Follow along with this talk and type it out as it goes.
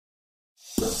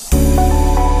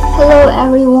Hello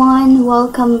everyone,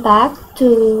 welcome back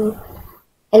to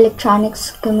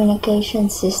Electronics Communication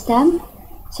System.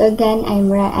 So again, I'm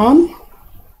Raan,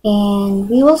 and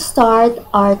we will start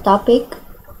our topic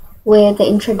with the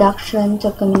introduction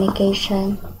to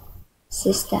communication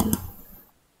system.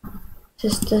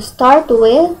 Just to start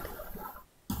with,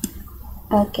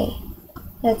 okay,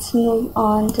 let's move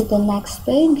on to the next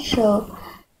page. So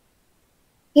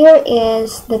here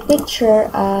is the picture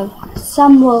of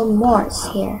Samuel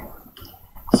Morse here.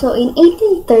 So in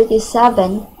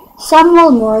 1837,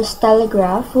 Samuel Morse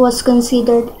telegraph was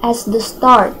considered as the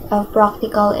start of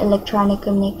practical electronic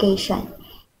communication.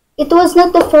 It was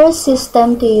not the first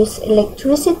system to use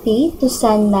electricity to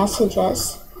send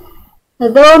messages.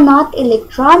 Though not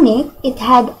electronic, it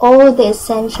had all the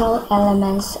essential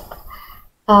elements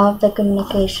of the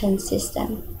communication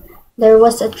system. There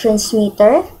was a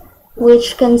transmitter,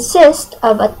 which consists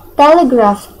of a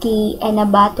telegraph key and a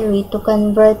battery to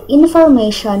convert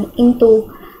information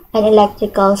into an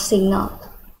electrical signal.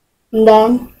 And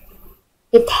then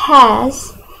it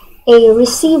has a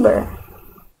receiver,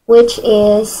 which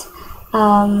is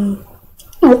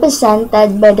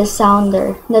represented by the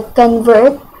sounder that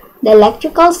convert the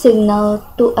electrical signal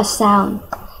to a sound.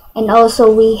 And also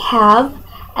we have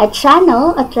a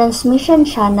channel, a transmission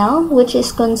channel, which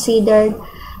is considered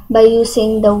by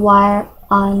using the wire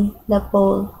on the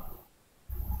pole.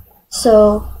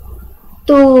 So,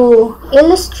 to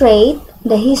illustrate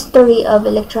the history of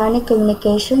electronic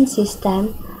communication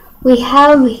system, we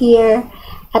have here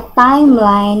a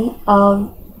timeline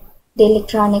of the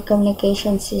electronic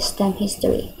communication system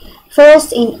history.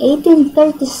 First, in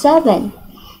 1837,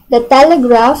 the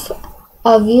telegraph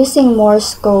of using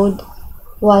Morse code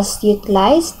was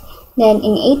utilized. Then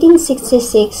in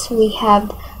 1866, we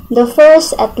have the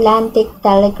first Atlantic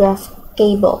telegraph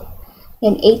cable.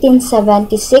 In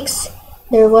 1876,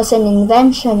 there was an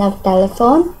invention of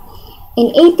telephone.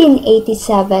 In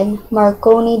 1887,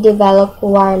 Marconi developed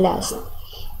wireless.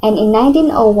 And in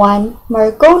 1901,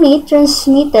 Marconi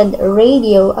transmitted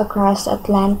radio across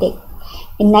Atlantic.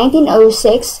 In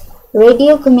 1906,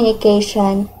 radio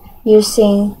communication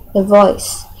using the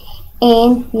voice.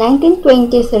 In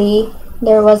 1923,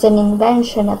 there was an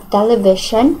invention of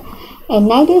television. In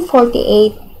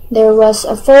 1948, there was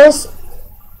a first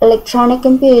electronic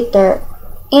computer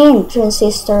and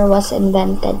transistor was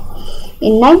invented.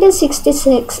 In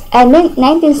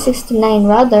 1969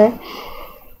 rather,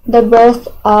 the birth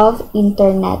of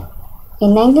internet.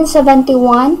 In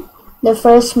 1971, the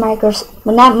first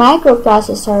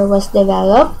microprocessor was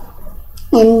developed.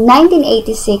 In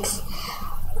 1986,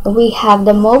 we have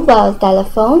the mobile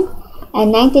telephone.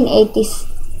 And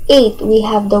 1988, we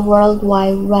have the World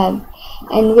Wide Web.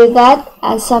 And with that,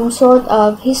 as some sort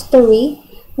of history,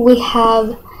 we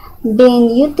have been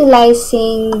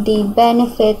utilizing the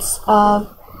benefits of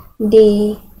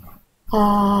the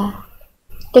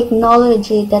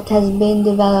technology that has been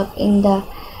developed in the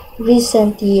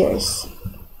recent years.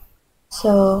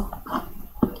 So,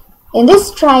 in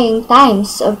these trying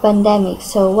times of pandemic,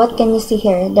 so what can you see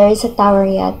here? There is a tower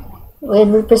yet with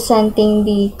representing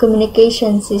the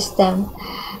communication system.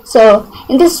 So,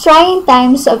 in these trying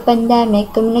times of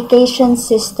pandemic, communication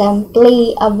system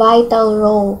play a vital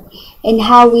role in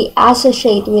how we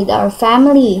associate with our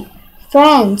family,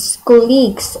 friends,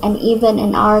 colleagues, and even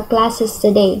in our classes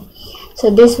today. So,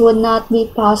 this would not be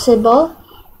possible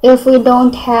if we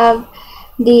don't have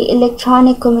the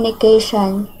electronic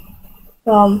communication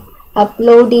from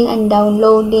uploading and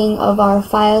downloading of our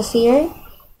files here.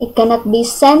 It cannot be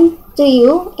sent to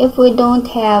you if we don't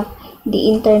have the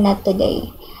internet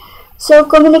today. So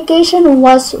communication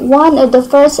was one of the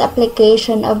first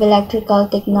application of electrical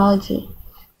technology.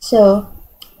 So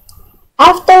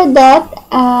after that,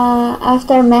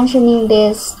 after mentioning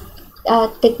this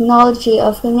technology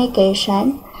of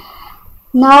communication,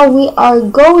 now we are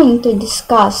going to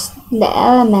discuss the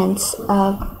elements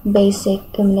of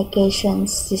basic communication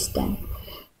system.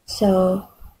 So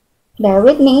bear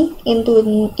with me in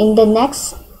the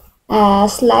next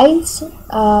slides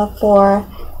for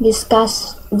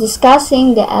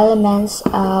discussing the elements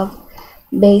of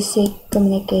basic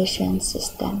communication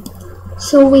system.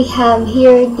 So we have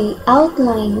here the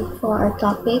outline for our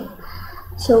topic.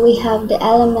 So we have the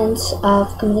elements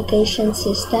of communication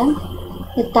system,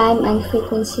 the time and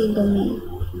frequency domain.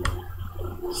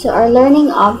 So our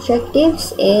learning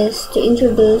objectives is to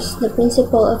introduce the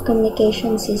principle of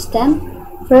communication system.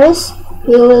 First,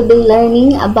 we will be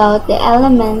learning about the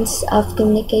elements of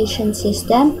communication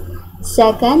system.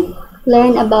 Second,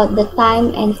 learn about the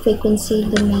time and frequency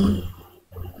domain.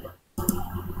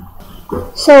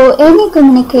 So any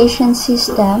communication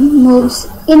system moves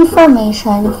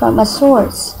information from a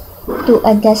source to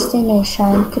a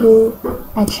destination through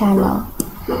a channel.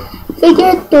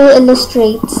 Figure 2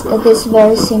 illustrates this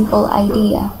very simple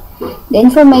idea. The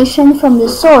information from the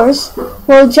source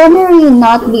will generally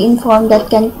not be informed that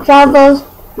can travel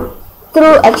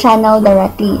through a channel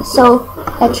directly. So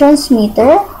a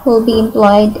transmitter will be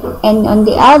employed, and on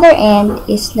the other end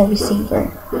is the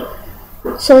receiver.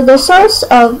 So the source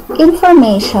of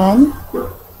information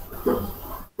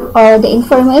or the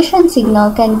information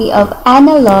signal can be of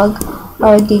analog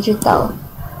or digital.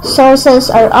 Sources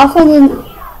are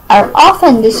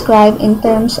often described in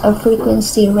terms of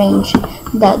frequency range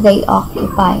that they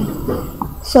occupy.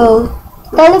 So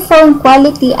telephone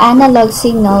quality analog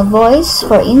signal voice,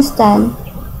 for instance,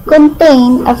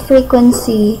 contain a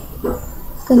frequency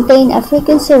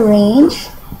range,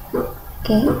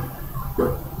 okay,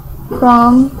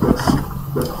 from,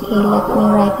 let me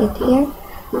write it here,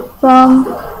 from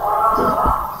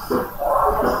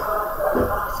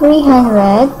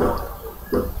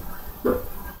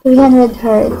 300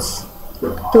 Hertz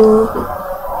to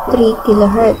 3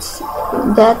 kilohertz.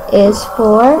 That is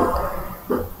for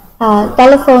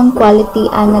telephone quality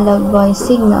analog voice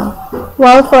signal.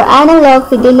 While for analog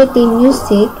fidelity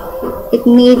music, it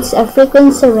needs a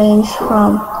frequency range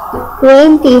from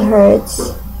 20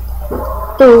 Hertz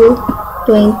to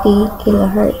 20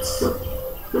 kilohertz.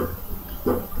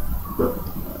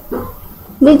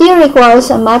 Video requires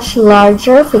a much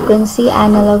larger frequency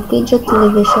analog video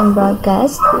television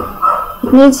broadcast.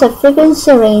 It needs a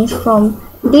frequency range from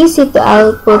DC to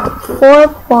output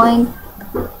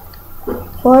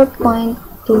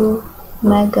 4.2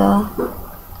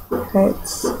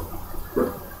 megahertz.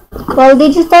 While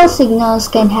digital signals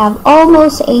can have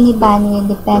almost any bandwidth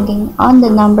depending on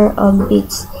the number of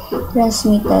bits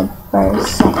transmitted per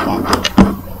second.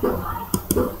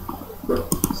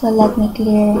 So let me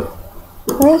clear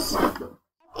first.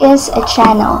 Is a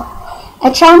channel.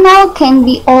 A channel can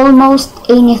be almost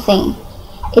anything.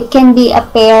 It can be a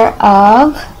pair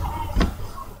of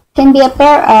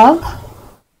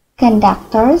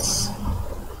conductors.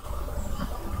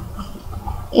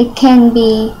 It can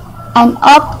be an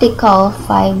optical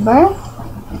fiber,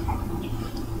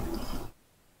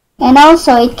 and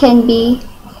also it can be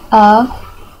a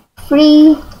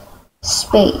free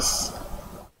space.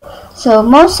 So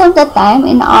most of the time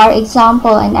in our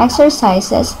example and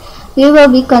exercises, we will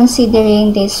be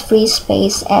considering this free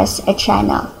space as a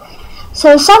channel.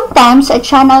 So sometimes a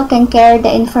channel can carry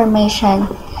the information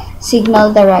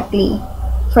signal directly.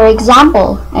 For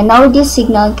example, an audio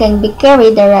signal can be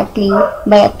carried directly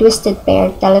by a twisted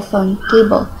pair telephone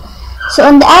cable. So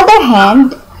on the other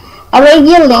hand, a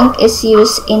radio link is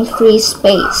used in free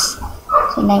space.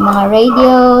 So na yung mga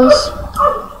radios,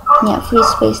 free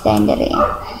space din dere.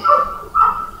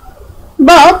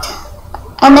 But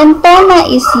an antenna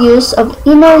is used of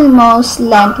innermost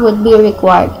length would be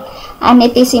required, and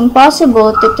it is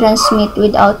impossible to transmit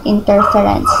without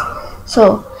interference.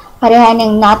 So pareha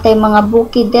ng natay mga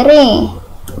bukid dere.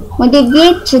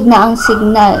 Mo-deviate jud na ang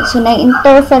signal. So na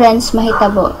interference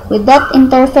mahitabo. With that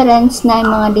interference na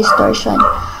mga distortion.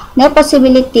 Na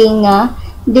possibility nga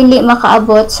dili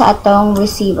makaabot sa atong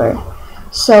receiver.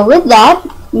 So with that,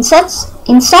 in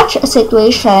such a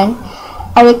situation,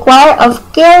 a require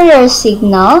of carrier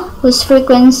signal whose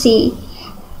frequency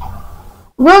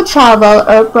will travel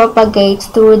or propagate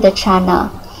through the channel.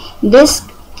 This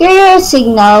carrier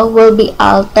signal will be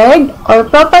altered or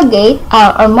propagate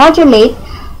or modulate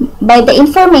by the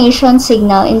information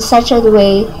signal in such a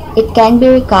way it can be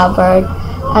recovered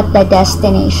at the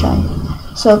destination.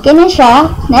 So kini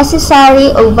siya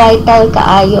necessary o vital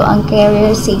kaayo ang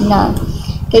carrier signal.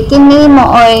 Kay kini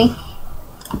mo oy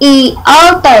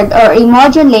i-altered or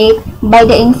i-modulate by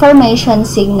the information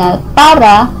signal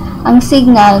para ang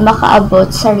signal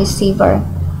makaabot sa receiver.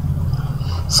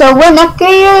 So when a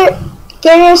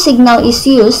carrier signal is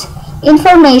used,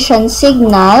 information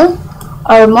signal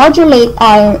or modulate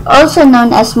are also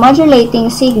known as modulating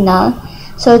signal.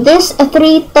 So these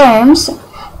three terms,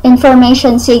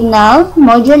 information signal,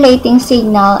 modulating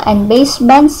signal, and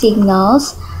baseband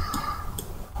signals,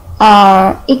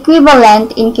 are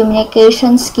equivalent in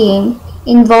communication scheme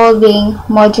involving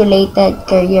modulated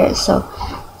carriers. So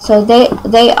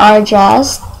they are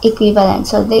just equivalent.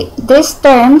 So these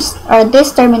terms or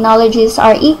these terminologies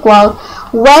are equal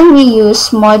when we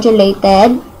use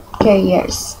modulated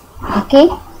carriers. Okay?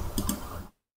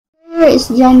 Carrier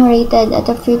is generated at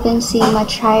a frequency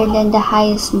much higher than the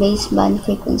highest baseband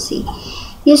frequency.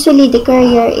 Usually the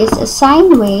carrier is a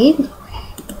sine wave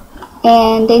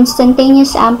and the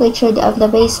instantaneous amplitude of the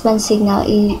baseband signal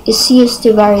is used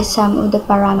to vary some of the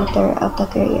parameter of the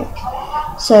carrier.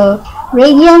 So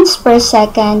radians per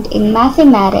second in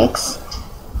mathematics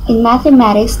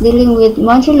dealing with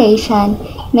modulation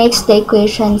makes the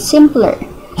equation simpler.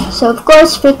 So of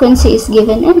course frequency is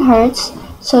given in hertz,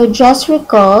 so just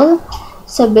recall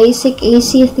sa basic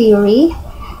AC theory,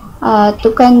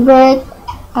 to convert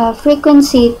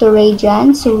frequency to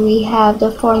radian, so we have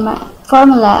the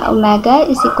formula omega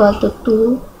is equal to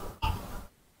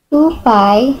 2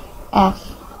 pi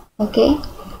f. Okay,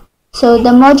 so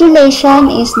the modulation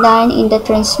is done in the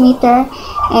transmitter,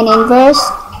 and inverse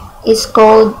is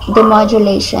called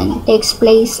demodulation, takes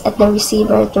place at the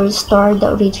receiver to restore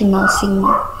the original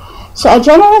signal. So a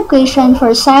general equation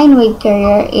for sine wave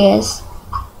carrier is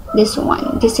this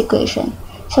equation.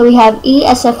 So we have E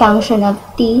as a function of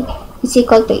t is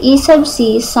equal to E sub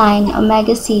c sine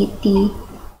omega c t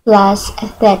plus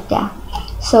theta.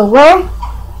 So where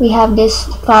we have this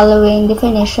following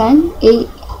definition, E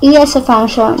as a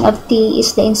function of t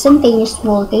is the instantaneous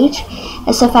voltage,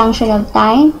 as a function of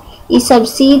time, E sub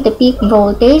c the peak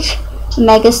voltage,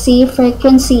 omega c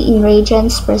frequency in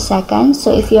radians per second.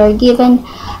 So if you are given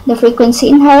the frequency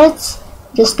in hertz,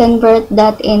 just convert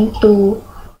that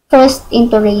first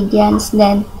into radians,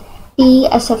 then t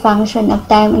as a function of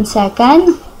time in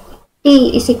second,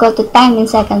 t is equal to time in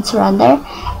seconds rather,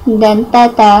 and then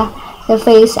theta, the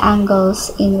phase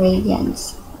angles in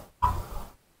radians.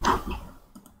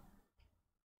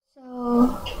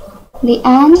 So the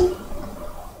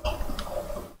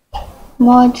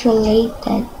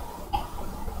unmodulated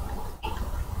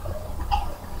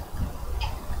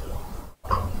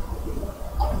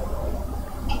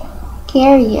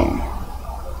carrier.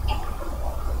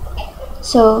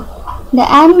 So the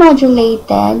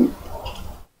unmodulated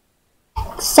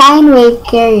sine wave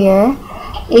carrier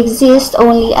exists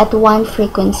only at one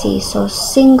frequency. So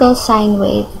single sine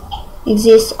wave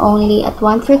exists only at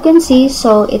one frequency,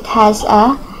 so it has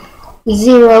a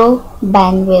zero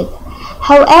bandwidth.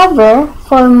 However,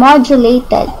 for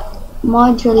modulated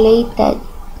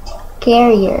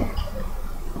carrier,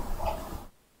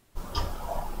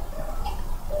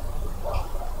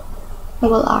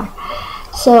 double R.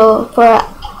 So for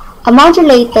a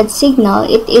modulated signal,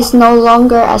 it is no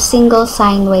longer a single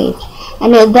sine wave,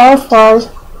 and it therefore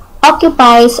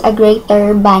occupies a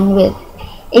greater bandwidth.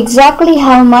 Exactly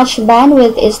how much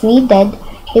bandwidth is needed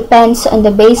depends on the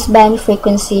baseband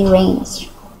frequency range.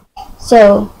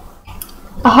 So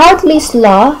a Hartley's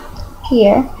law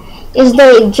here is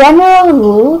the general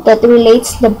rule that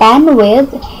relates the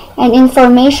bandwidth and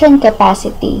information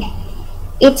capacity.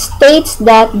 It states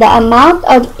that the amount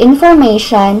of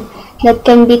information that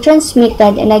can be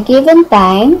transmitted in a given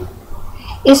time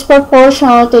is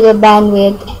proportional to the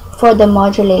bandwidth for the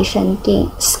modulation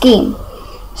scheme.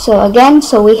 So again,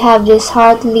 we have this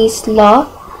Hartley's law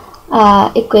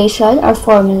equation or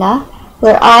formula,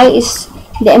 where I is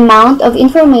the amount of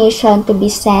information to be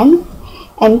sent,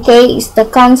 and K is the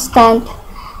constant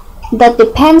that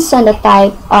depends on the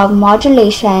type of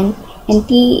modulation, and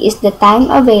T is the time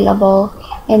available,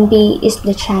 and B is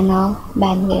the channel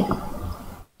bandwidth.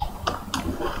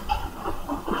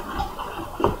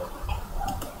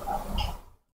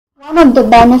 One of the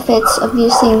benefits of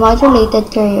using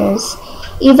modulated carriers,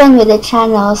 even with the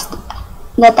channels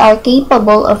that are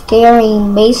capable of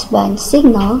carrying baseband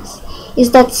signals,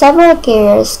 is that several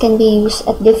carriers can be used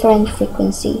at different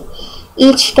frequency.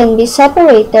 Each can be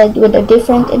separated with a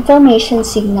different information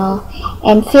signal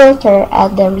and filter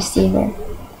at the receiver.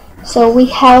 So we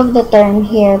have the term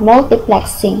here,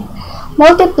 multiplexing.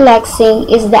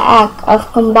 Multiplexing is the act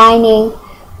of combining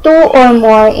two or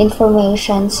more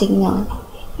information signals.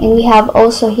 And we have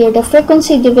also here the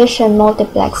frequency division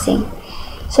multiplexing.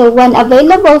 So when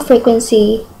available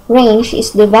frequency range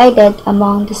is divided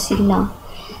among the signal.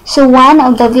 So one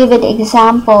of the vivid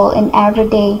example in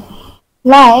everyday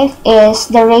life is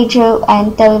the radio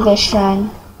and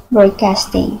television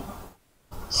broadcasting.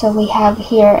 So we have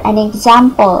here an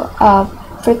example of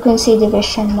frequency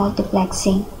division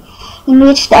multiplexing, in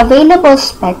which the available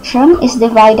spectrum is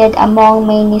divided among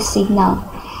many signals.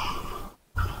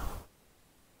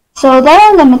 So there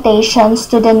are limitations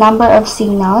to the number of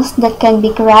signals that can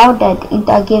be crowded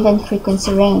into a given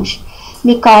frequency range,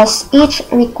 because each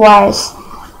requires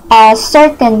a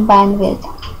certain bandwidth.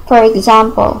 For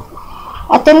example,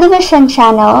 a television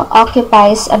channel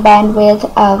occupies a bandwidth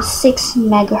of 6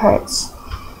 MHz.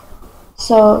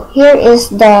 So here is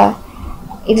the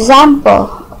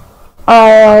example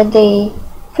or the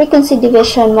frequency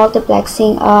division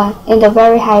multiplexing in the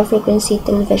very high frequency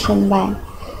television band.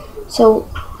 So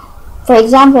for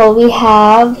example, we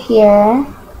have here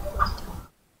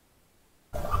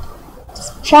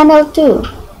channel 2.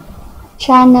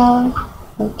 Channel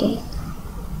 2.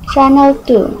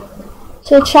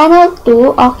 So channel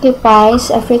 2 occupies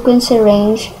a frequency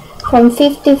range from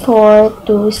 54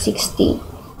 to 60.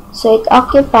 So it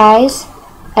occupies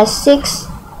a 6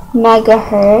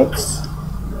 megahertz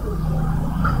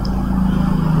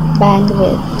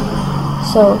bandwidth.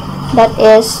 So that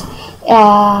is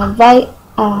a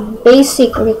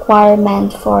basic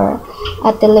requirement for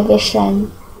a television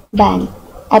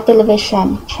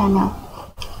channel.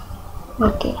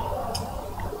 Okay.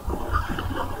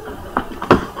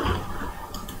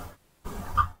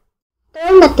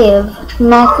 Alternative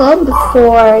method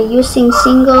for using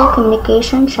single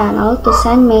communication channel to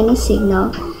send many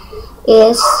signal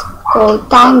is called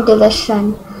time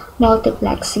division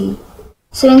multiplexing.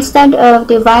 So instead of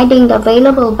dividing the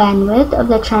available bandwidth of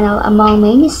the channel among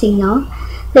many signals,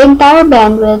 the entire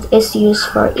bandwidth is used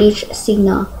for each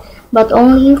signal, but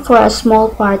only for a small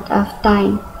part of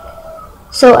time.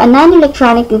 So a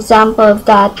non-electronic example of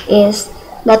that is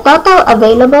the total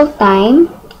available time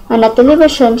on a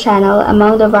television channel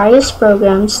among the various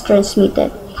programs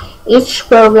transmitted. Each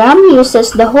program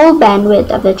uses the whole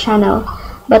bandwidth of the channel,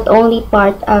 but only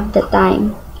part of the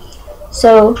time.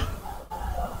 So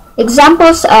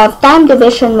examples of time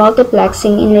division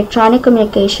multiplexing in electronic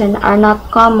communication are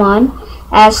not common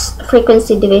as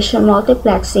frequency division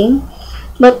multiplexing,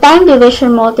 but time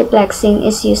division multiplexing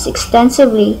is used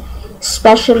extensively,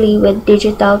 especially with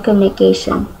digital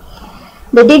communication.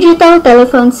 The digital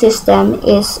telephone system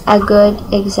is a good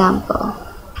example.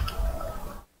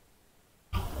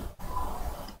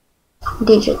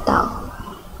 Digital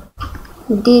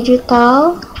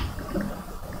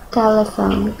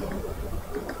telephone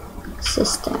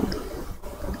system.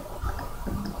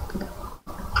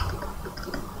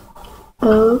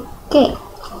 Okay,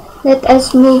 let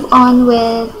us move on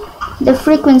with the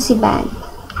frequency band.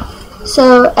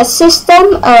 So a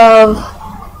system of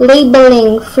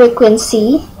labeling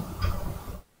frequency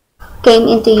came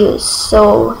into use.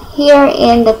 So here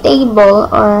in the table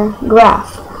or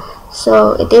graph,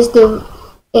 so it is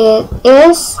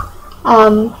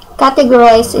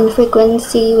categorized in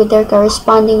frequency with their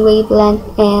corresponding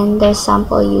wavelength and their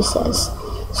sample uses.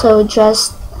 So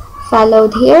just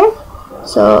followed here.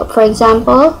 So for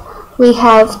example, we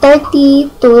have 30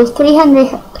 to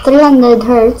 300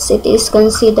 hertz. It is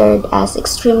considered as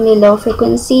extremely low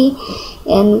frequency,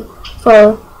 and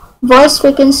for voice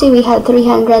frequency we have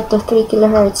 300 to 3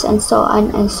 kilohertz, and so on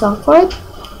and so forth.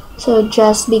 So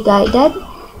just be guided.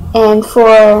 And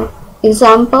for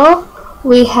example,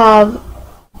 we have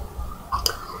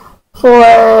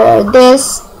for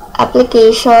this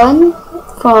application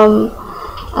from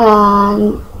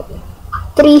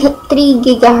 3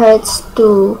 gigahertz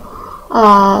to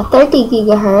 30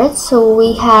 gigahertz. So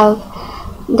we have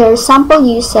their sample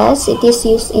uses. It is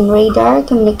used in radar,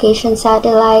 communication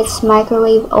satellites,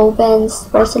 microwave ovens,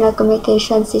 personal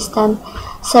communication system,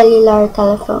 cellular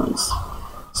telephones.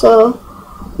 So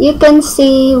you can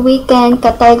see we can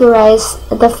categorize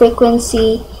the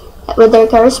frequency with their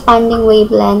corresponding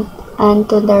wavelength and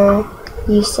to their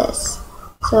uses.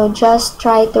 So just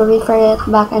try to refer it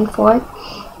back and forth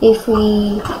if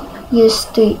we use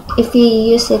it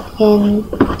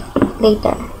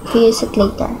later.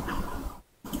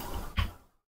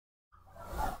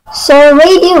 So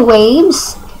radio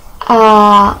waves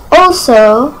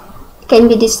also can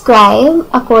be described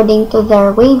according to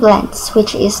their wavelengths,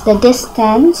 which is the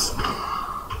distance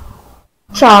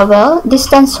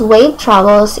wave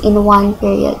travels in one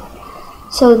period.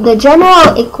 So the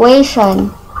general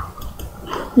equation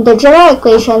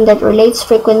that relates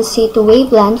frequency to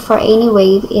wavelength for any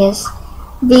wave is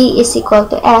V is equal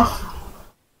to F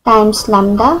times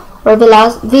lambda, where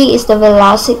V is the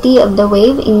velocity of the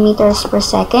wave in meters per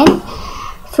second.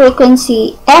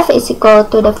 Frequency F is equal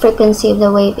to the frequency of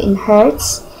the wave in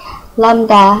hertz,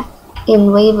 lambda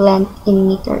in wavelength in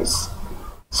meters.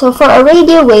 So for a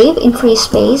radio wave in free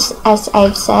space, as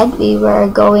I've said, we were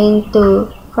going to,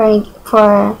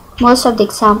 for most of the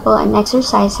example and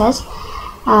exercises,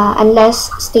 unless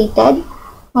stated,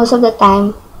 most of the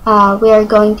time we are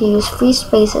going to use free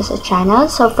space as a channel.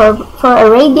 So for a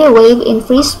radio wave in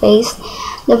free space,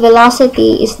 the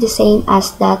velocity is the same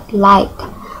as that light,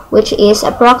 which is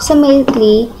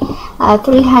approximately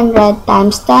 300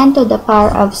 times 10 to the power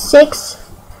of 6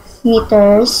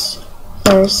 meters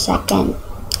per second.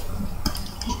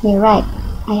 Let me write.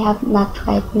 I have not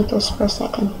write meters per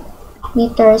second.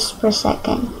 Meters per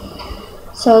second.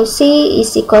 So C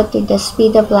is equal to the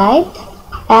speed of light,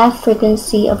 F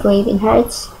frequency of wave in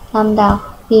hertz, lambda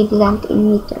wavelength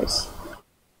in meters.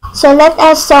 So let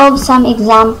us solve some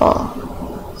example.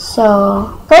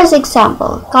 So, first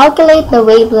example, calculate the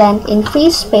wavelength in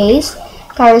free space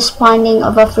corresponding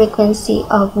of a frequency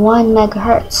of 1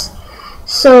 megahertz.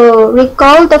 So,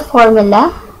 recall the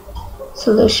formula.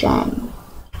 Solution.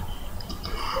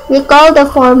 Recall the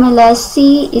formula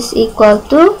C is equal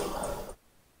to,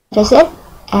 what is it?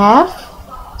 F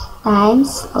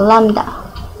times lambda.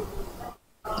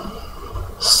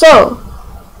 So,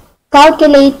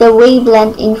 calculate the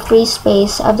wavelength in free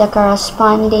space of the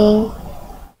corresponding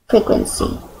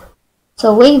frequency.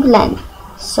 So, wavelength.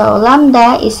 So,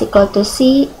 lambda is equal to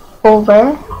C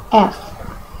over F.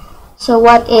 So,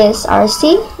 what is our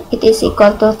C? It is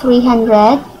equal to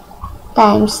 300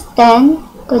 times 10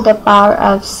 to the power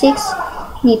of 6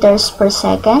 meters per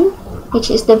second, which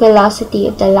is the velocity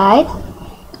of the light.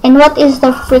 And what is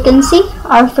the frequency?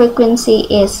 Our frequency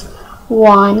is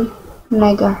 1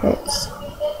 megahertz.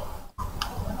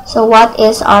 So what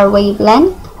is our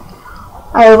wavelength?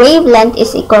 Our wavelength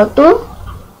is equal to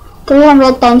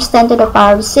 300 times 10 to the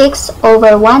power of 6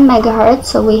 over 1 megahertz.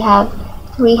 So we have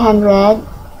 300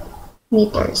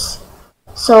 meters.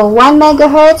 So 1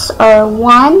 megahertz or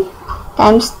 1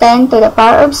 times 10 to the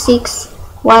power of 6,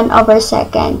 1 over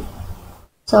second.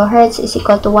 So hertz is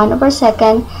equal to 1 over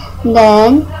second.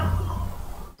 Then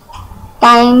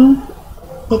time,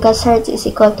 because hertz is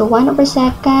equal to 1 over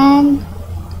second,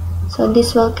 so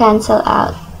this will cancel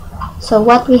out. So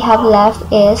what we have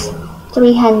left is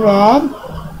 300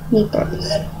 meters.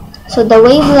 So the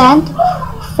wavelength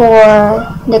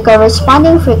for the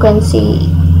corresponding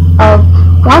frequency of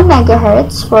 1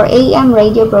 megahertz for AM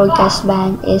radio broadcast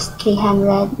band is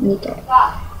 300 meters.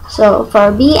 So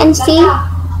for B and C,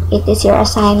 it is your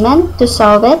assignment to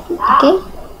solve it. Okay,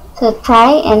 so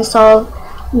try and solve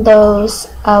those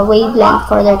wavelength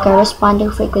for their corresponding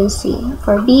frequency.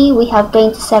 For B, we have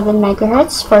 27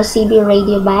 megahertz for CB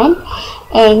radio band,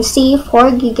 and C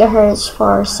 4 gigahertz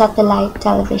for satellite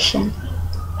television.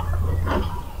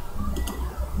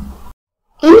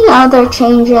 Any other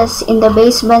changes in the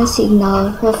baseband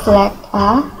signal reflect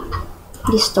a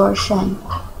distortion.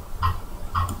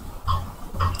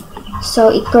 So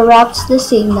it corrupts the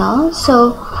signal.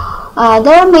 So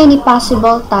there are many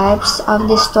possible types of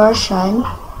distortion,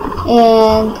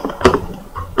 and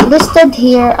listed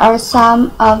here are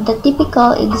some of the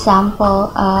typical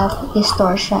examples of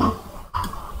distortion.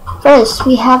 First,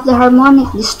 we have the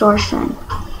harmonic distortion.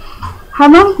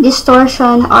 Harmonic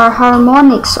distortion are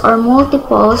harmonics or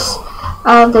multiples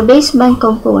of the baseband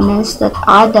components that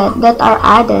are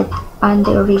added on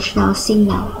the original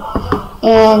signal.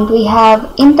 And we have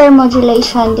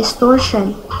intermodulation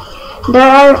distortion. They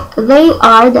are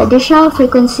the additional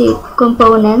frequency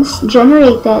components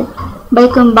generated by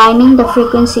combining the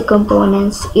frequency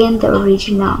components in the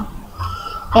original.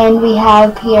 And we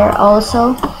have here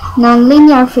also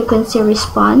nonlinear frequency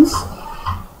response,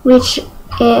 which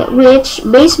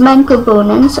baseband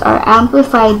components are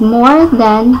amplified more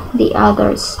than the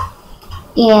others.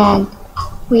 And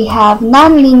we have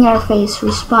nonlinear phase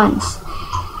response.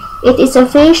 It is a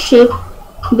phase shift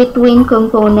between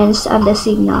components of the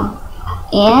signal.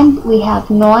 And we have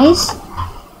noise.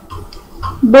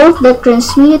 Both the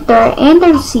transmitter and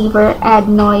the receiver add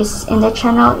noise, and the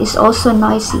channel is also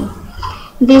noisy.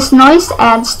 This noise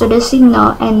adds to the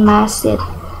signal and masks it.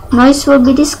 Noise will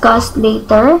be discussed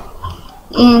later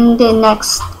in the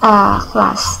next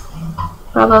class,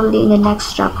 probably in the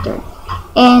next chapter.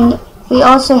 And we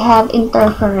also have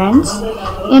interference.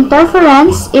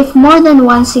 Interference, if more than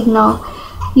one signal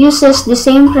uses the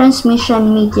same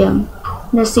transmission medium,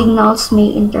 the signals may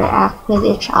interact with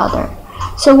each other.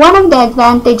 So one of the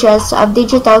advantages of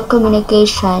digital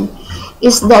communication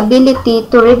is the ability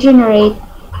to regenerate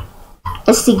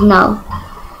a signal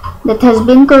that has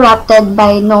been corrupted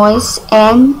by noise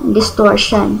and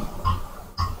distortion.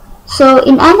 So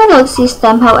in analog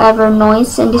system, however,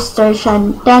 noise and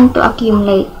distortion tend to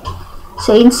accumulate.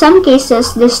 So in some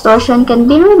cases, distortion can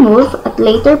be removed at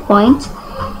later points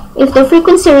if the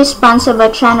frequency response of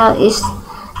a channel is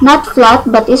not flat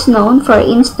but is known. For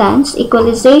instance,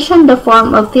 equalization, the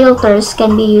form of filters,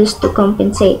 can be used to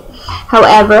compensate.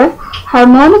 However,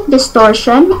 harmonic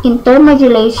distortion,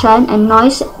 intermodulation, and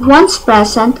noise, once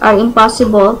present, are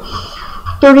impossible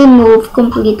to remove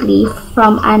completely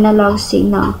from analog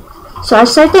signal. So a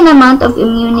certain amount of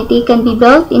immunity can be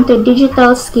built into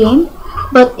digital scheme,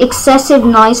 but excessive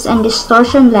noise and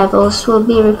distortion levels will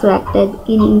be reflected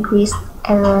in increased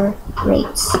error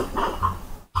rates.